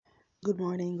Good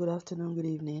morning, good afternoon, good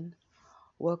evening.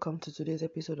 Welcome to today's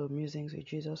episode of Musings with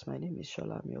Jesus. My name is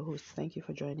Shola. I'm your host. Thank you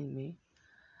for joining me.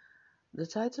 The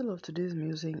title of today's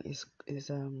musing is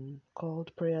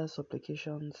called Prayers,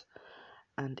 Supplications,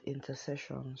 and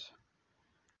Intercessions.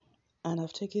 And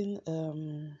I've taken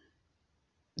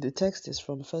the text is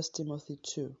from First Timothy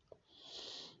 2,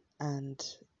 and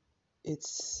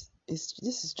it's this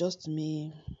is just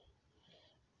me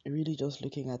really just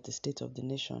looking at the state of the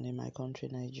nation in my country,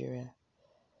 Nigeria.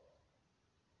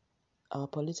 Our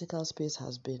political space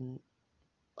has been,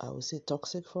 I would say,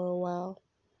 toxic for a while.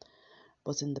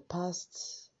 But in the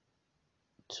past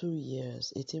 2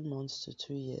 years, 18 months to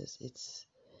 2 years, it's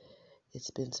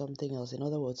been something else. In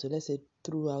other words, so let's say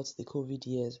throughout the COVID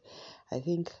years, I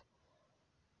think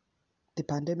the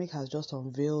pandemic has just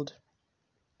unveiled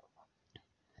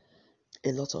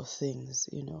a lot of things,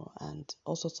 and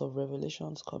all sorts of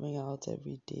revelations coming out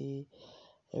every day,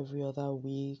 every other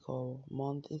week or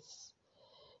month.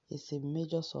 It's a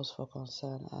major source for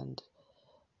concern, and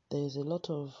there is a lot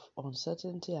of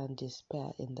uncertainty and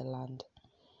despair in the land.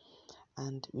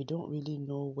 And we don't really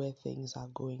know where things are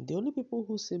going. The only people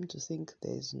who seem to think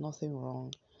there's nothing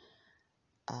wrong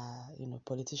are,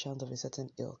 politicians of a certain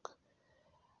ilk.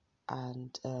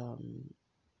 And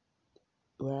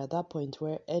we're at that point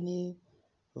where any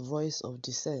voice of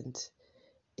dissent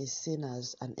is seen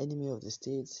as an enemy of the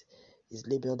state, is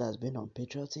labeled as being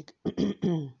unpatriotic.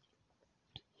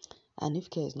 And if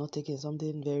care is not taken,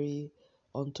 something very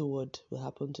untoward will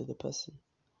happen to the person.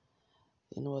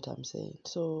 You know what I'm saying?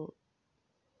 So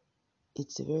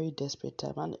it's a very desperate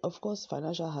time. And of course,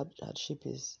 financial hardship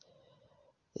is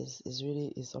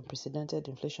really is unprecedented.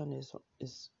 Inflation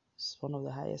is one of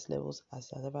the highest levels as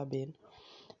has ever been.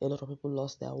 A lot of people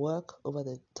lost their work over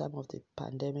the time of the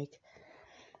pandemic.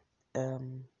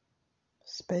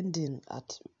 Spending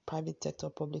at private sector,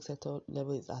 public sector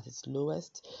level is at its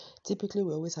lowest. Typically,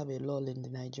 we always have a lull in the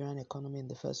Nigerian economy in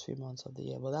the first few months of the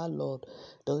year, but that lull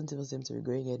doesn't even seem to be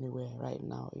going anywhere right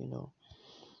now.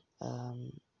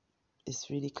 It's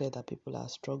really clear that people are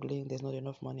struggling. There's not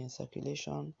enough money in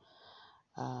circulation.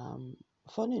 Um,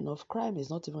 Funny enough, crime is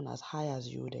not even as high as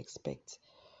you would expect.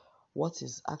 What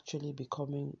is actually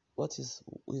becoming, what is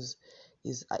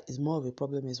more of a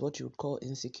problem is what you would call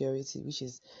insecurity, which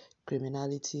is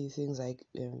criminality, things like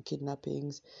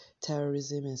kidnappings,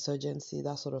 terrorism, insurgency,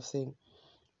 that sort of thing.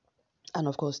 And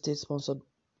of course, state-sponsored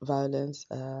violence,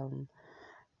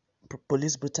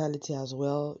 police brutality as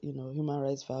well, human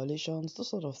rights violations, those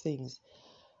sort of things.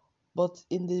 But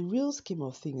in the real scheme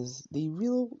of things, the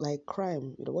real like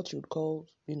crime, what you would call,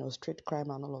 street crime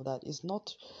and all of that is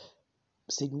not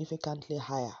significantly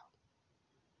higher.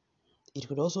 It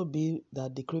could also be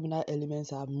that the criminal elements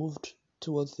have moved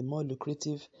towards the more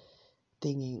lucrative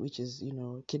thingy, which is,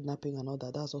 kidnapping and all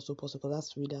that. That's also possible.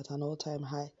 That's really at an all-time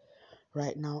high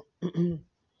right now.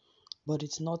 But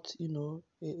it's not,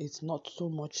 it's not so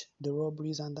much the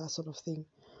robberies and that sort of thing.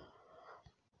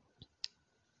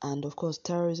 And of course,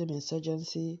 terrorism,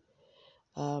 insurgency,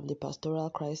 the pastoral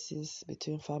crisis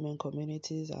between farming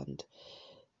communities and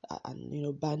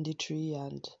banditry,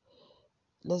 and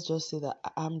let's just say that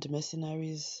armed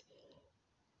mercenaries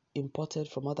imported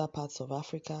from other parts of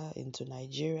Africa into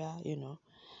Nigeria,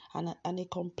 and a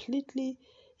completely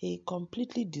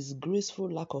disgraceful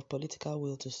lack of political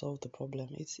will to solve the problem.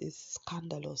 It's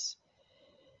scandalous.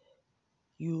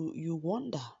 You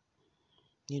wonder,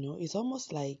 it's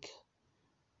almost like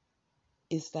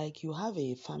you have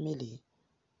a family,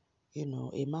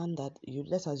 a man that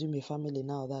let's assume a family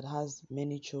now that has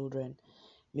many children,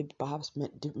 maybe perhaps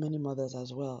many mothers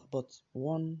as well, but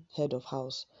one head of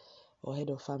house or head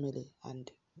of family and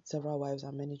several wives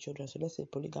and many children. So let's say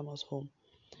polygamous home.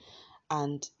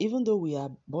 And even though we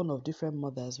are born of different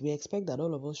mothers, we expect that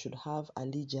all of us should have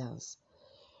allegiance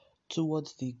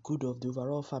towards the good of the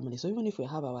overall family. So even if we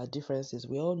have our differences,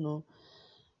 we all know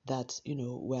that,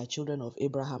 we are children of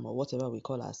Abraham or whatever we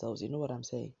call ourselves. You know what I'm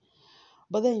saying?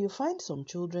 But then you find some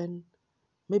children,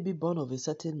 maybe born of a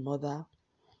certain mother,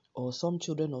 or some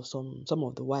children of some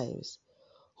of the wives,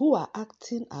 who are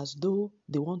acting as though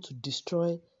they want to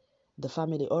destroy the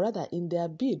family, or rather in their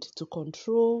bid to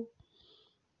control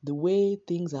the way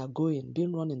things are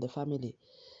being run in the family.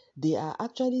 They are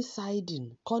actually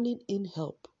siding, calling in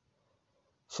help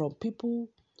from people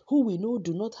who we know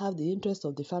do not have the interest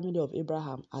of the family of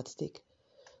Abraham at stake,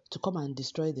 to come and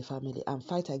destroy the family and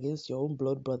fight against your own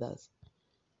blood brothers.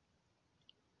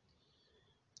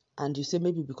 And you say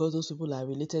maybe because those people are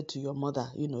related to your mother,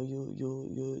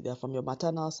 they're from your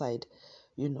maternal side,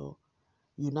 you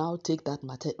now take that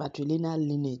matrilineal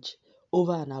lineage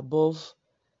over and above,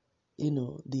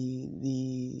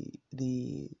 the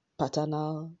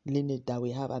paternal lineage that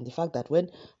we have, and the fact that when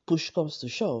push comes to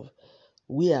shove,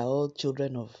 we are all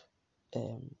children of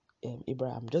um,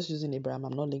 Abraham. Just using Abraham,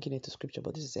 I'm not linking it to scripture,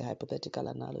 but this is a hypothetical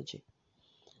analogy.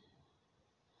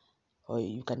 Or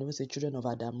you can even say children of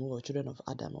Adam or children of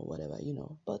Adam or whatever,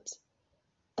 But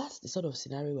that's the sort of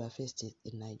scenario we are faced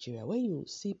in Nigeria, where you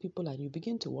see people and you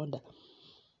begin to wonder,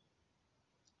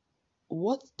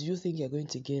 what do you think you're going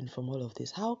to gain from all of this?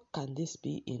 How can this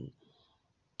be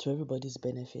to everybody's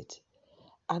benefit?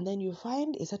 And then you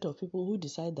find a set of people who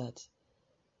decide that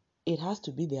it has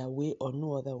to be their way or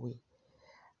no other way.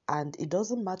 And it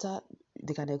doesn't matter,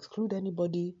 they can exclude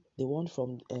anybody they want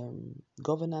from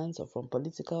governance or from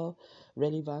political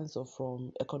relevance or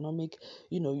from economic.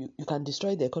 You can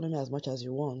destroy the economy as much as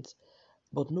you want,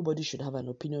 but nobody should have an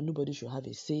opinion, nobody should have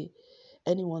a say.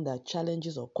 Anyone that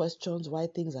challenges or questions why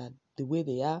things are the way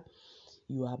they are,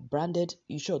 you are branded.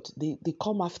 In short, they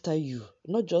come after you,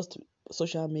 not just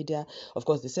social media. Of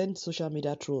course, they send social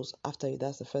media trolls after you.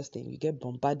 That's the first thing. You get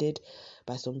bombarded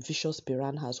by some vicious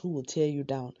piranhas who will tear you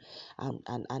down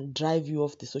and drive you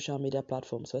off the social media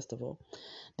platforms, first of all.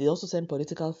 They also send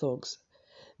political thugs.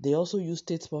 They also use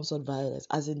state-sponsored violence,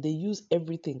 as in they use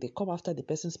everything. They come after the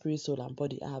person's spirit, soul, and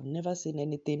body. I have never seen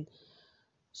anything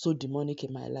so demonic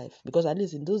in my life, because at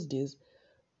least in those days,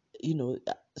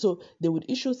 so they would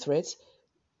issue threats.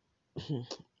 In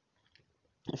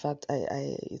fact,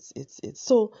 it's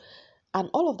so, and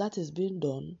all of that is being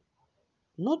done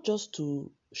not just to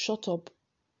shut up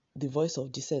the voice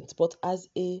of dissent, but as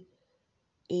a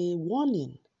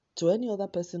warning to any other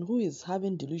person who is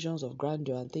having delusions of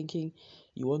grandeur and thinking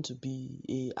you want to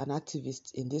be an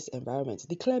activist in this environment.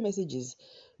 The clear message is,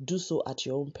 do so at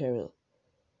your own peril.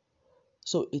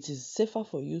 So it is safer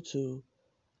for you to,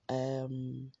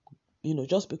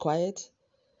 just be quiet,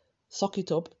 suck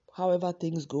it up, however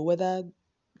things go, whether,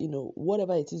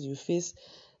 whatever it is you face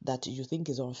that you think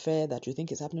is unfair, that you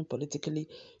think is happening politically,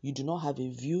 you do not have a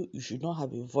view, you should not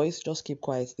have a voice, just keep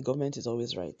quiet. The government is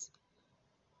always right.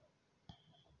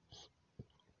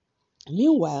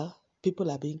 Meanwhile, people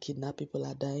are being kidnapped, people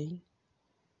are dying,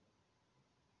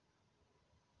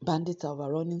 bandits are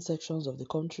overrunning sections of the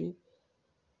country,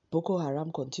 Boko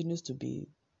Haram continues to be,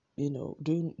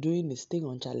 doing its thing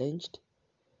unchallenged.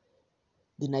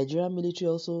 The Nigerian military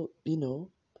also,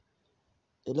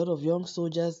 a lot of young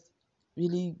soldiers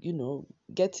really,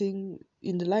 getting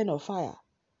in the line of fire.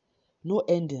 No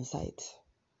end in sight.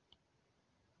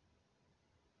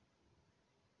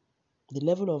 The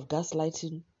level of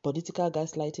gaslighting, political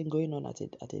gaslighting going on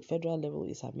at a federal level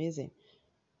is amazing.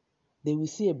 They will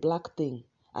see a black thing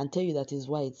and tell you that it's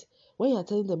white. When you are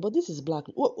telling them, but this is black,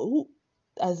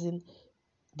 as in,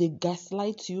 they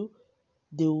gaslight you,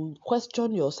 they will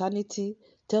question your sanity,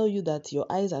 tell you that your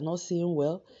eyes are not seeing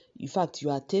well. In fact, you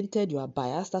are tainted, you are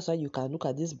biased. That's why you can look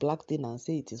at this black thing and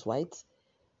say it is white.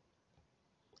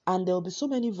 And there will be so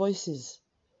many voices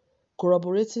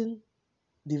corroborating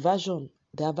their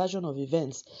version of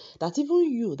events, that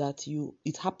even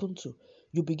it happened to,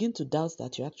 you begin to doubt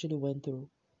that you actually went through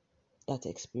that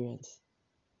experience.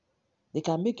 They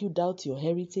can make you doubt your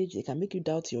heritage, they can make you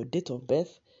doubt your date of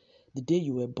birth, the day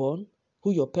you were born,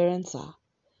 who your parents are,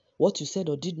 what you said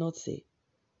or did not say.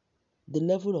 The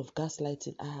level of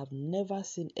gaslighting, I have never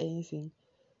seen anything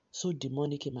so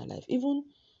demonic in my life. Even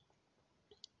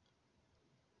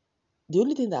the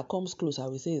only thing that comes close, I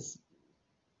would say, is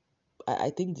I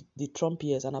think the Trump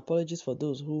years, and apologies for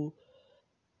those who,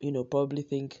 probably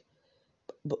think,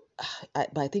 but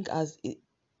I think as it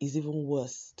is even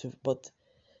worse. But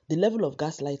the level of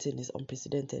gaslighting is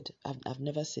unprecedented. I've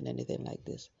never seen anything like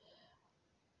this.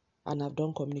 And I've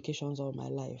done communications all my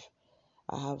life.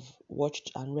 I have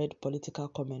watched and read political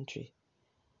commentary.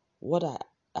 What I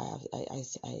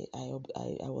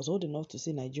was old enough to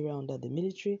see Nigeria under the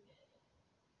military.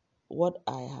 What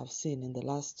I have seen in the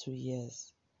last 2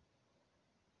 years,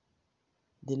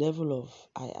 the level of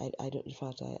I don't, in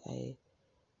fact,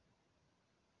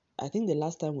 I think the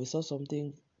last time we saw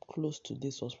something close to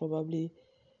this was probably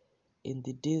in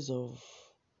the days of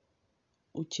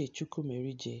Uche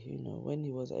Chukwumerije, when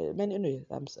he was. Anyway,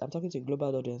 I'm talking to a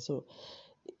global audience, so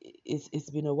it's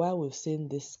been a while we've seen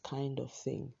this kind of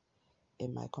thing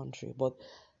in my country, but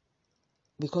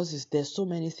because there's so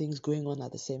many things going on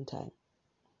at the same time,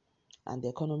 and the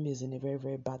economy is in a very,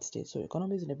 very bad state. So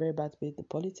economy is in a very bad state. The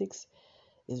politics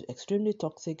is extremely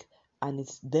toxic, and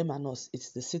it's them and us. It's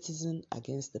the citizen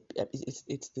against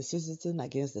it's the citizen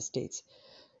against the state.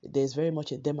 There's very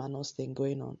much a them and us thing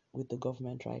going on with the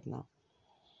government right now.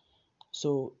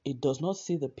 So it does not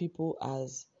see the people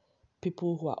as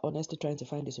people who are honestly trying to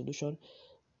find a solution.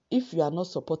 If you are not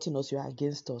supporting us, you are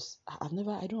against us. I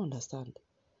don't understand.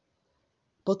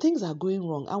 But things are going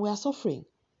wrong and we are suffering.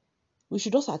 We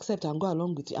should just accept and go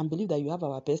along with it and believe that you have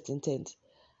our best intent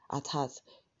at heart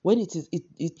when it's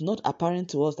not apparent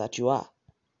to us that you are.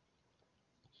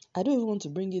 I don't even want to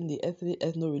bring in the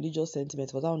ethno-religious sentiment,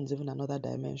 because that one is even another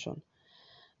dimension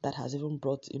that has even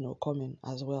brought, coming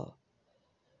as well.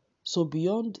 So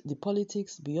beyond the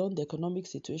politics, beyond the economic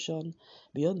situation,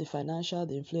 beyond the financial,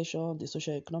 the inflation, the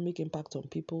socio-economic impact on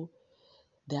people,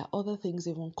 there are other things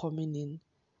even coming in,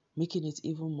 making it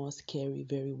even more scary,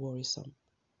 very worrisome.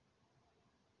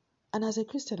 And as a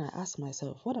Christian, I ask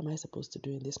myself, what am I supposed to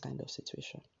do in this kind of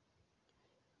situation?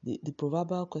 The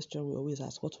proverbial question we always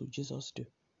ask, what would Jesus do?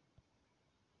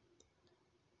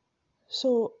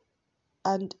 So,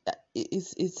 and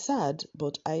it's sad,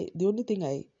 but the only thing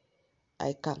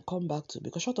I can come back to,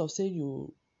 because short of saying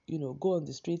go on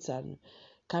the streets and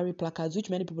carry placards, which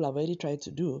many people have already tried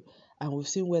to do, and we've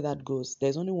seen where that goes.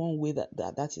 There's only one way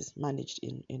that is managed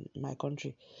in my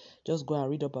country. Just go and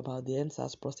read up about the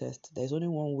NSAS protest. There's only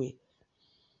one way.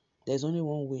 There's only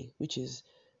one way, which is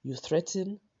you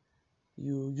threaten,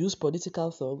 you use political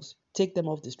thugs, take them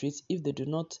off the streets. If they do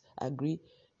not agree,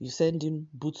 you send in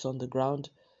boots on the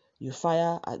ground, you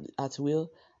fire at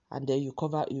will, and then you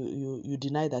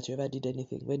deny that you ever did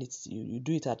anything. When it's you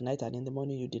do it at night, and in the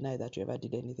morning you deny that you ever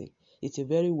did anything. It's a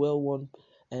very well-worn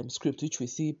script which we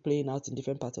see playing out in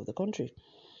different parts of the country.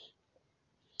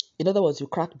 In other words, you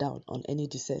crack down on any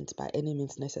dissent by any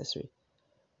means necessary.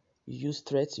 You use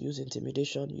threats, you use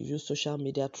intimidation, you use social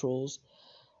media trolls,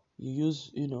 you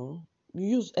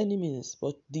use any means,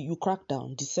 but you crack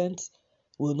down. Dissent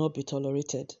will not be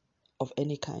tolerated of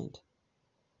any kind.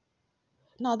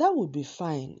 Now that would be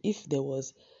fine if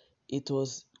it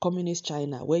was communist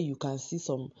China, where you can see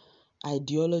some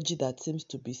ideology that seems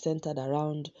to be centered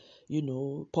around,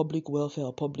 public welfare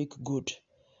or public good.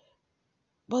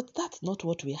 But that's not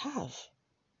what we have.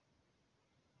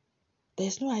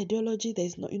 There's no ideology,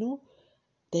 there's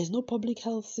no public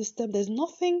health system, there's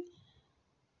nothing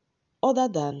other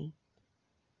than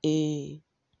the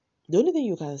only thing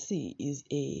you can see is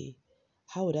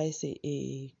how would I say,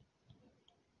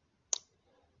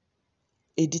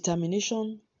 a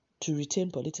determination to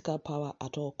retain political power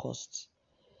at all costs,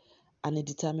 and a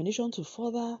determination to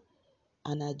further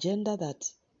an agenda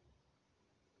that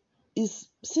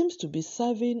seems to be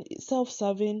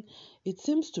self-serving. It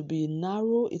seems to be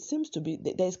narrow. It seems to be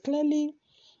there's clearly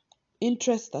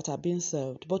interests that are being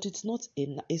served, but it's not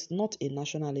a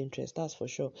national interest, that's for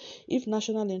sure. If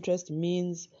national interest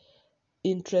means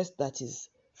interest that is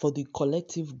for the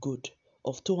collective good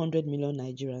of 200 million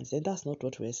Nigerians, then that's not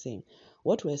what we're saying.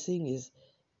 What we're saying is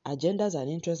agendas and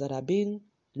interests that are being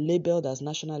labeled as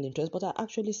national interests but are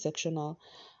actually sectional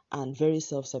and very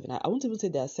self-serving. I won't even say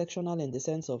they are sectional in the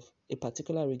sense of a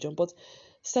particular region, but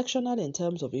sectional in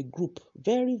terms of a group.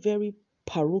 Very, very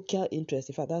parochial interest,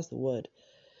 if that's the word.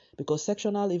 Because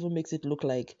sectional even makes it look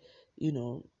like,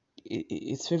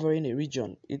 it's favoring a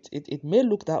region. It may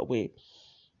look that way,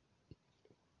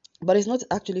 but it's not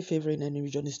actually favoring any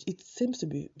region. It seems to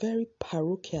be very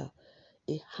parochial,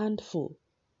 a handful,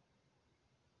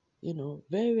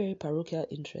 very, very parochial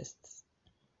interests.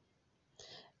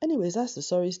 Anyways, that's the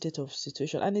sorry state of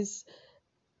situation. And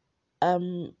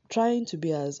I'm trying to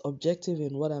be as objective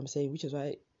in what I'm saying, which is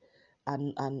why,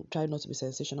 and try not to be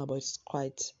sensational, but it's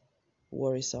quite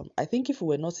worrisome. I think if we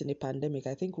were not in a pandemic,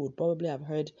 I think we would probably have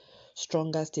heard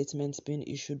stronger statements being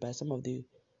issued by some of the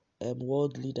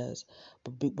world leaders.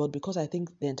 But because I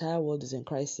think the entire world is in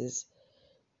crisis,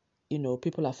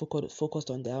 people are focused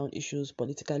on their own issues.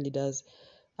 Political leaders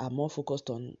are more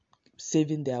focused on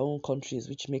saving their own countries,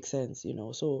 which makes sense,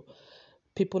 So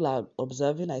people are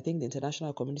observing. I think the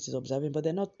international community is observing, but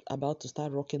they're not about to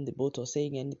start rocking the boat or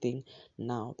saying anything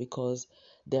now, because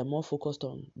they're more focused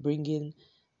on bringing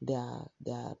their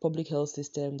public health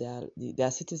system,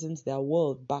 their citizens, their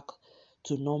world back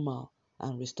to normal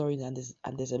and restoring. And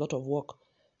there's a lot of work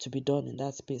to be done in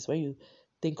that space. When you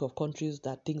think of countries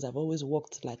that things have always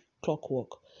worked like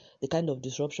clockwork, the kind of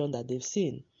disruption that they've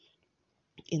seen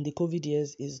in the COVID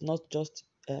years is not just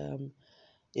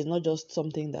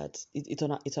something that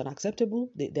it's unacceptable.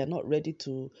 They're not ready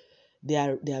to. They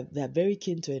are very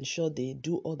keen to ensure they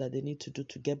do all that they need to do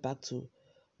to get back to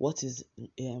what is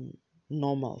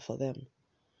normal for them,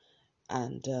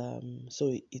 and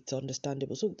so it's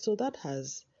understandable. So that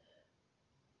has,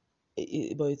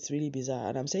 but it's really bizarre,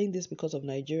 and I'm saying this because of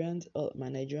Nigerians, my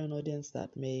Nigerian audience that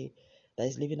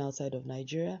is living outside of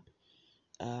Nigeria.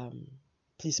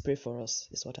 Please pray for us,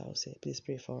 is what I will say. Please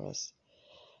pray for us.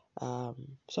 So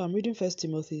I'm reading First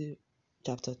Timothy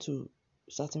chapter 2,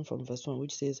 starting from verse 1,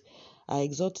 which says, I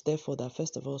exhort therefore that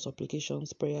first of all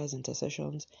supplications, prayers,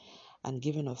 intercessions, and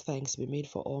giving of thanks be made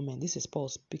for all men. This is Paul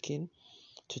speaking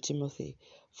to Timothy.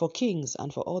 For kings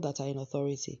and for all that are in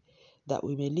authority, that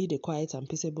we may lead a quiet and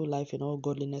peaceable life in all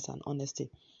godliness and honesty.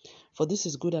 For this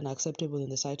is good and acceptable in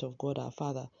the sight of God our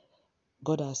Father,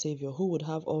 God our Saviour, who would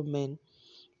have all men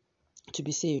to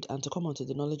be saved and to come unto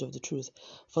the knowledge of the truth.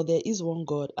 For there is one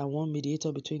God and one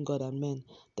mediator between God and men,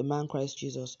 the man Christ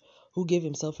Jesus, who gave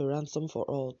himself a ransom for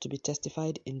all, to be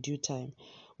testified in due time,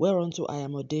 whereunto I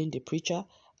am ordained a preacher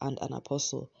and an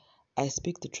apostle. I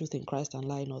speak the truth in Christ and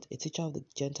lie not, a teacher of the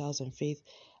Gentiles in faith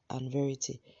and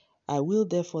verity. I will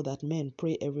therefore that men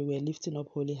pray everywhere, lifting up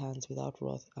holy hands without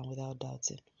wrath and without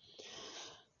doubting.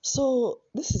 So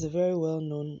this is a very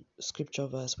well-known scripture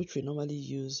verse which we normally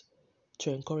use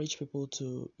to encourage people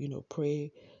to,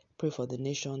 pray for the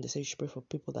nation. They say you should pray for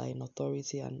people that are in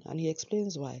authority, and he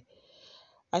explains why.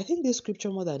 I think this scripture,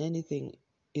 more than anything,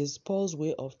 is Paul's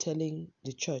way of telling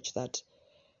the church that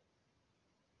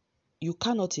you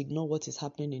cannot ignore what is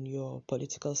happening in your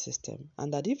political system,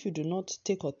 and that if you do not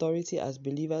take authority as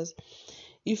believers,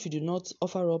 if you do not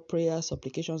offer up prayers,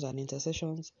 supplications, and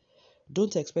intercessions,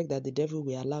 don't expect that the devil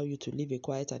will allow you to live a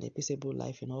quiet and a peaceable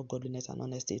life in all godliness and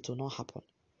honesty. It will not happen.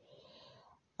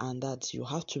 And that you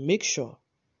have to make sure.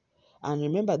 And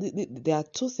remember, there are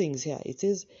two things here. It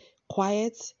is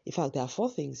quiet. In fact, there are four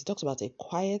things. It talks about a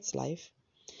quiet life,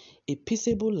 a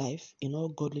peaceable life in all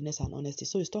godliness and honesty.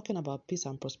 So it's talking about peace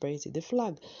and prosperity. The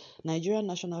flag, Nigerian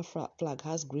national flag,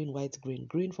 has green, white, green.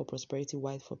 Green for prosperity,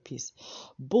 white for peace.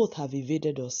 Both have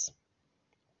evaded us.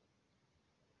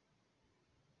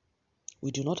 We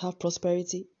do not have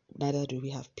prosperity, neither do we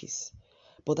have peace.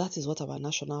 But that is what our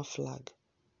national flag,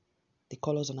 the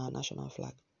colors on our national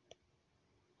flag.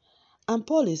 And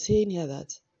Paul is saying here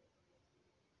that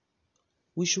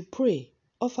we should pray,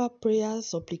 offer prayers,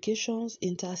 supplications,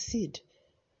 intercede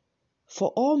for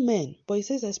all men. But he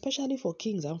says especially for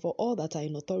kings and for all that are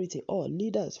in authority, all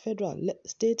leaders, federal,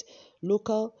 state,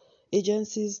 local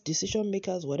agencies, decision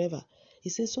makers, whatever. He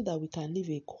says so that we can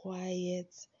live a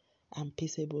quiet and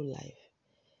peaceable life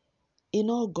in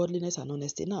all godliness and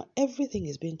honesty. Now, everything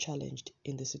is being challenged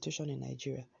in the situation in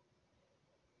Nigeria.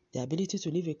 The ability to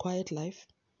live a quiet life,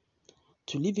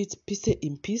 to live it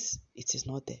in peace, it is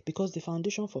not there because the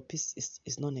foundation for peace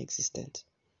is non-existent.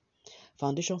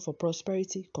 Foundation for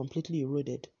prosperity, completely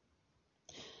eroded.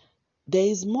 There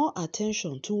is more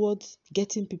attention towards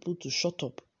getting people to shut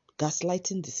up,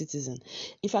 gaslighting the citizen.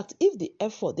 In fact, if the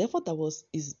effort that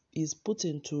is put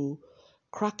into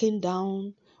cracking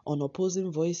down on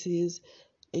opposing voices,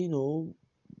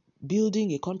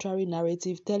 building a contrary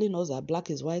narrative, telling us that black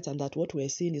is white and that what we're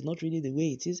seeing is not really the way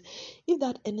it is, if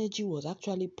that energy was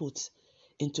actually put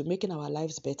into making our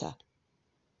lives better,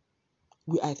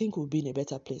 I think we'll be in a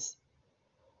better place.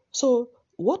 So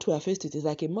what we are faced with is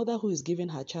like a mother who is giving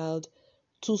her child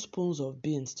 2 spoons of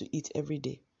beans to eat every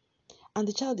day. And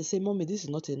the child is saying, Mommy, this is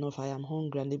not enough. I am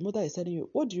hungry. And the mother is telling you,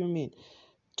 what do you mean?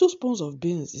 2 spoons of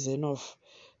beans is enough.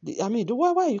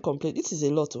 Why are you complaining? This is a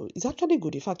lot. It's actually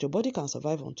good. In fact, your body can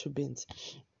survive on 2 beans.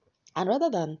 And rather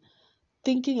than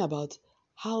thinking about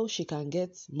how she can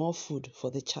get more food for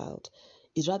the child,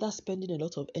 is rather spending a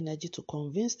lot of energy to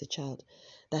convince the child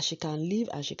that she can live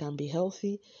and she can be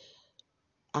healthy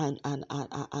and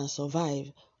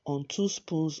survive on 2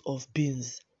 spoons of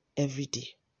beans every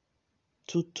day.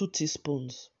 2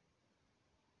 teaspoons.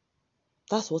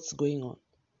 That's what's going on.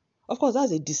 Of course,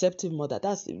 that's a deceptive mother.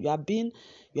 You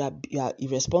are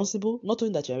irresponsible. Not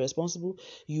only that you are responsible,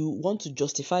 you want to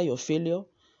justify your failure.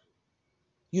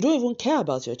 You don't even care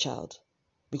about your child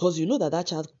because you know that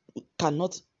child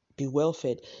cannot be well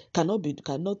fed, cannot be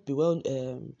well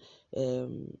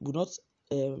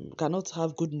cannot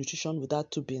have good nutrition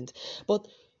without 2 beans. But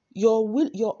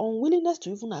your unwillingness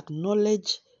to even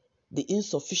acknowledge the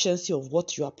insufficiency of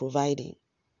what you are providing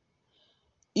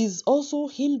is also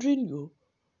hindering you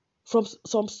from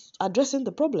some addressing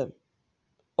the problem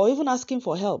or even asking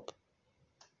for help.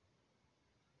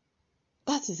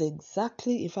 That is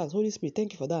exactly, in fact, Holy Spirit,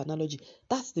 thank you for that analogy.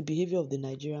 That's the behavior of the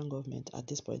Nigerian government at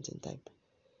this point in time.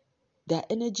 Their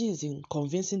energy is in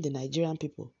convincing the Nigerian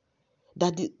people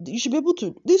that you should be able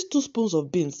to, these 2 spoons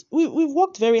of beans, we've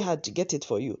worked very hard to get it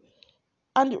for you.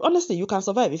 And honestly, you can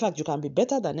survive. In fact, you can be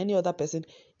better than any other person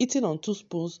eating on 2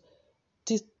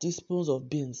 teaspoons of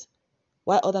beans,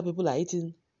 while other people are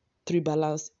eating 3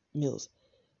 balanced meals.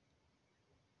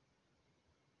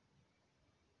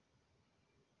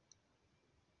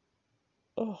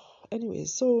 Anyway,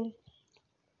 so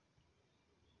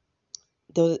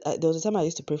there was a time I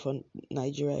used to pray for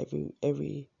Nigeria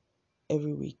every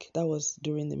week. That was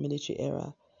during the military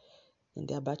era in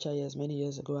the Abacha years, many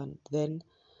years ago. And then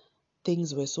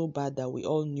things were so bad that we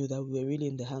all knew that we were really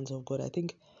in the hands of God. I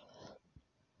think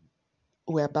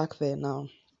we're back there now.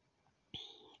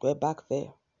 We're back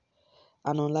there.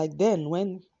 And unlike then,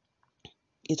 when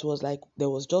it was like there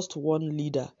was just one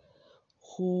leader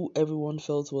who everyone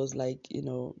felt was like,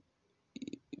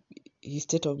 his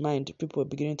state of mind, people were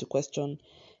beginning to question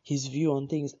his view on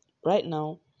things. Right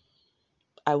now,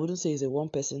 I wouldn't say it's a one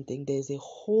person thing. There's a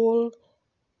whole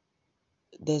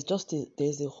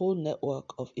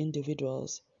network of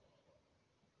individuals,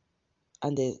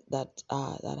 and that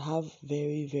have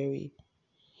very, very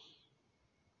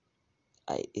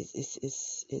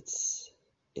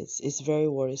it's very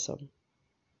worrisome.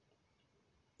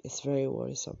 It's very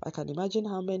worrisome. I can imagine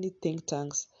how many think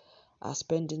tanks are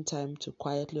spending time to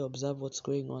quietly observe what's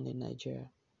going on in Nigeria.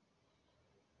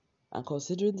 And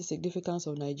considering the significance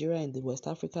of Nigeria in the West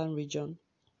African region,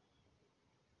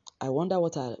 I wonder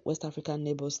what our West African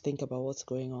neighbors think about what's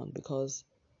going on, because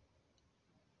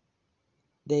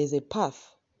there is a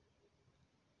path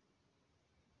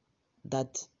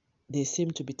that they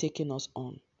seem to be taking us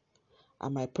on.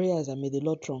 And my prayer is that may the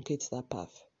Lord truncate that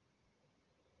path.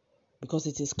 Because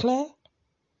it is clear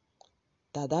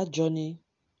that journey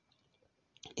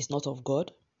is not of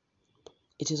God.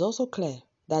 It is also clear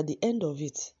that the end of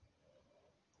it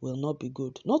will not be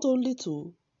good. Not only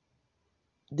to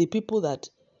the people that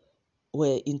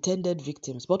were intended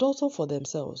victims, but also for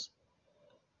themselves.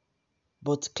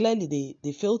 But clearly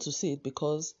they fail to see it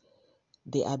because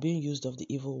they are being used of the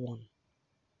evil one.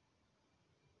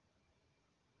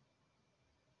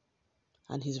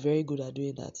 And he's very good at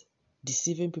doing that,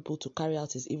 deceiving people to carry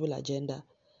out his evil agenda,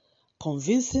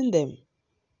 convincing them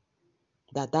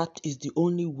that is the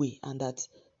only way and that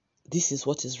this is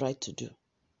what is right to do.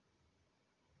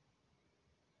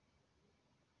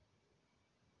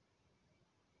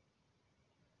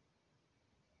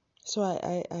 So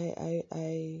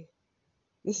I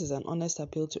this is an honest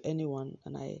appeal to anyone,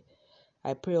 and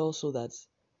I pray also that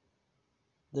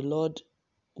the Lord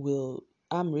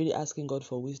I'm really asking God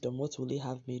for wisdom. What will He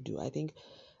have me do? I think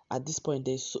at this point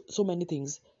there's so many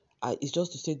things. It's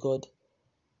just to say God,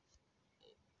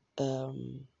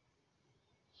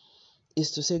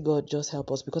 is to say God, just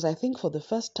help us, because I think for the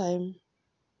first time,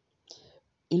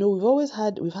 we've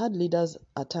had leaders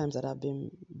at times that have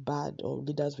been bad, or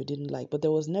leaders we didn't like, but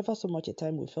there was never so much a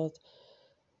time we felt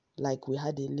like we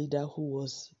had a leader who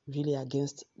was really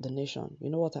against the nation. You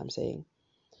know what I'm saying?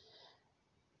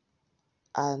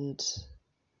 And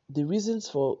the reasons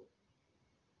for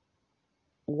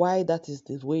why that is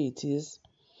the way it is,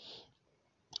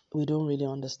 we don't really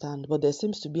understand. But there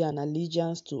seems to be an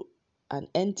allegiance to an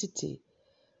entity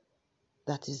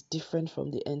that is different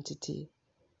from the entity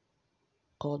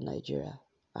called Nigeria.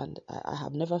 And I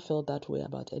have never felt that way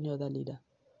about any other leader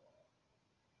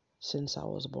since I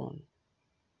was born.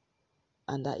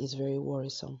 And that is very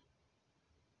worrisome.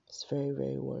 It's very,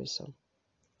 very worrisome.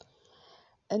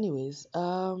 Anyways,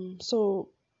 so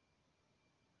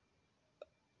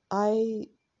I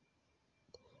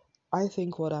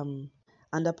think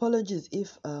and apologies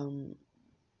if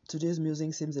today's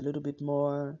music seems a little bit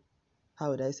more, how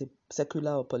would I say,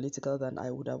 secular or political than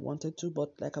I would have wanted to,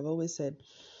 but like I've always said,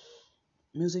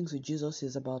 Musings with Jesus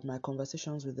is about my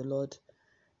conversations with the Lord,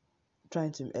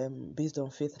 trying to based on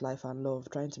faith, life, and love,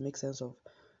 trying to make sense of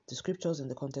the scriptures in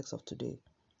the context of today.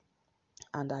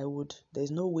 And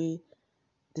there's no way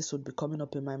this would be coming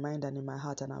up in my mind and in my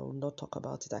heart and I will not talk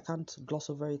about it. I can't gloss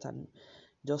over it and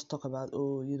just talk about,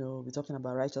 we're talking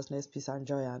about righteousness, peace, and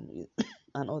joy, and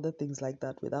and other things like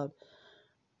that, without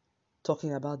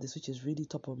talking about this, which is really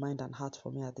top of mind and heart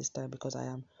for me at this time, because I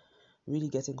am really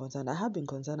getting concerned. I have been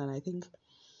concerned, and I think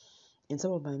in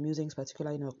some of my musings,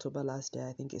 particularly in October last year,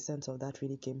 I think a sense of that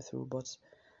really came through. But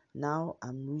now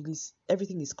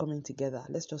everything is coming together.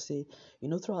 Let's just say,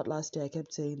 throughout last year, I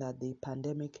kept saying that the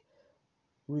pandemic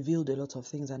revealed a lot of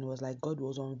things, and it was like God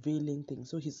was unveiling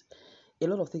things. So a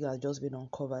lot of things have just been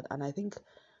uncovered. And I think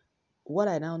what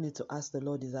I now need to ask the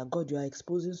Lord is that, God, you are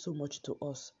exposing so much to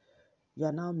us. You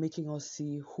are now making us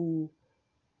see who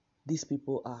these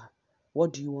people are.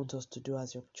 What do you want us to do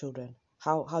as your children?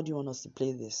 How do you want us to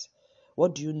play this?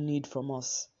 What do you need from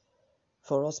us?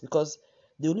 For us, because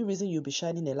the only reason you'll be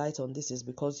shining a light on this is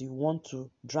because you want to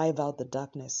drive out the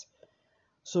darkness.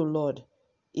 So Lord,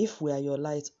 if we are your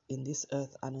light in this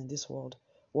earth and in this world,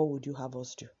 what would you have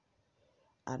us do?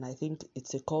 And I think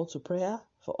it's a call to prayer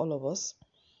for all of us.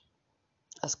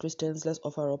 As Christians, let's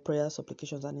offer up prayers,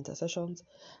 supplications, and intercessions.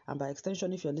 And by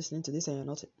extension, if you're listening to this and you're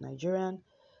not Nigerian,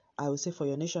 I would say for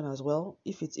your nation as well.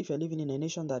 If you're living in a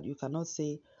nation that you cannot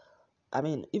say,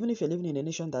 even if you're living in a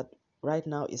nation that right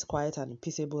now is quiet and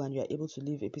peaceable, and you are able to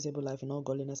live a peaceable life in all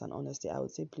godliness and honesty, I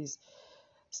would say please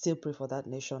still pray for that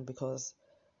nation, because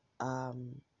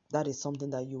that is something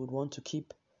that you would want to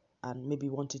keep and maybe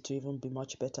want it to even be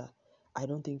much better. I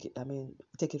don't think,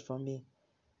 take it from me,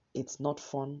 it's not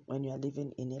fun when you are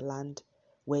living in a land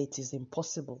where it is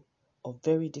impossible or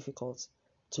very difficult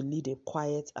to lead a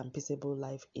quiet and peaceable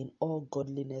life in all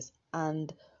godliness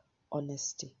and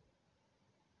honesty.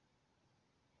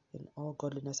 In all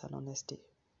godliness and honesty.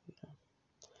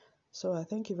 So I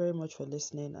thank you very much for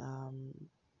listening.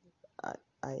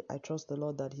 I trust the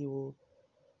Lord that He will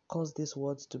cause these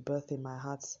words to birth in my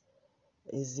heart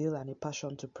a zeal and a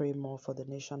passion to pray more for the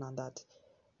nation, and that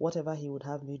whatever He would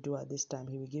have me do at this time,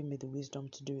 He will give me the wisdom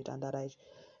to do it, and that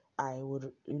I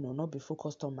would not be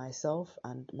focused on myself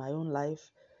and my own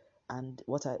life and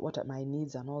what are my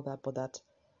needs and all that, but that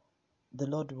the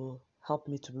Lord will help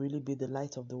me to really be the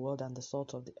light of the world and the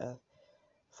salt of the earth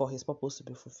for His purpose to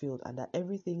be fulfilled, and that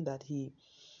everything that He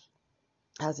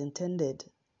has intended,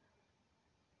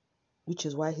 which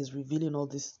is why He's revealing all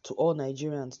this to all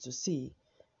Nigerians to see,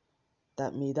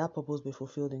 that may that purpose be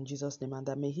fulfilled in Jesus' name, and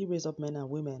that may He raise up men and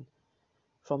women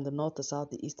from the north, the south,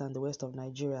 the east, and the west of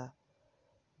Nigeria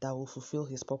that will fulfill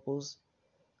His purpose,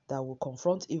 that will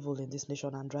confront evil in this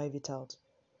nation and drive it out,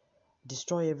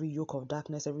 destroy every yoke of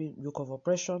darkness, every yoke of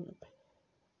oppression,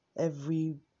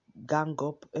 every gang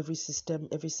up, every system,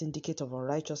 every syndicate of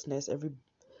unrighteousness,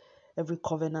 every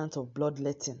covenant of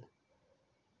bloodletting,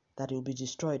 that it will be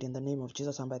destroyed in the name of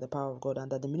Jesus and by the power of God,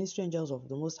 and that the ministry angels of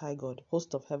the Most High God,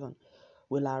 host of heaven,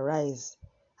 will arise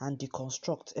and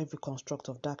deconstruct every construct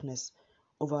of darkness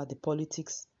over the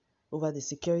politics, over the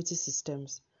security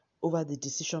systems, over the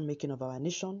decision making of our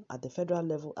nation at the federal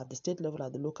level, at the state level,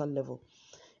 at the local level,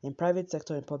 in private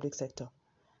sector and public sector,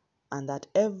 and that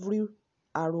every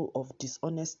arrow of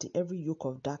dishonesty, every yoke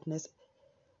of darkness,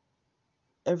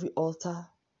 every altar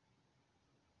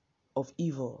of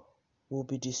evil will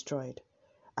be destroyed,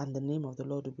 and the name of the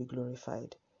Lord will be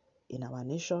glorified in our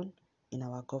nation, in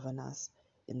our governance,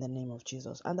 in the name of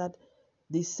Jesus. And that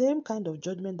the same kind of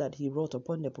judgment that He wrought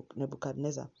upon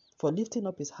Nebuchadnezzar for lifting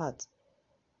up his heart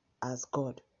as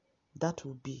God, that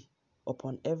will be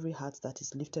upon every heart that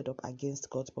is lifted up against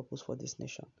God's purpose for this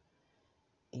nation.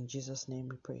 In Jesus' name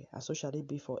we pray. And so shall it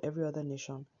be for every other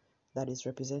nation that is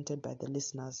represented by the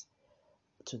listeners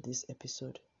to this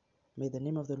episode. May the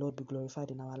name of the Lord be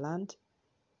glorified in our land,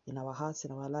 in our hearts,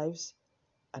 in our lives,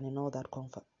 and in all that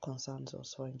concerns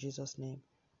us. For in Jesus' name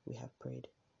we have prayed.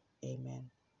 Amen.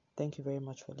 Thank you very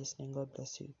much for listening. God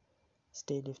bless you.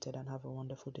 Stay lifted and have a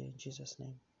wonderful day in Jesus'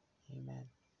 name. Amen.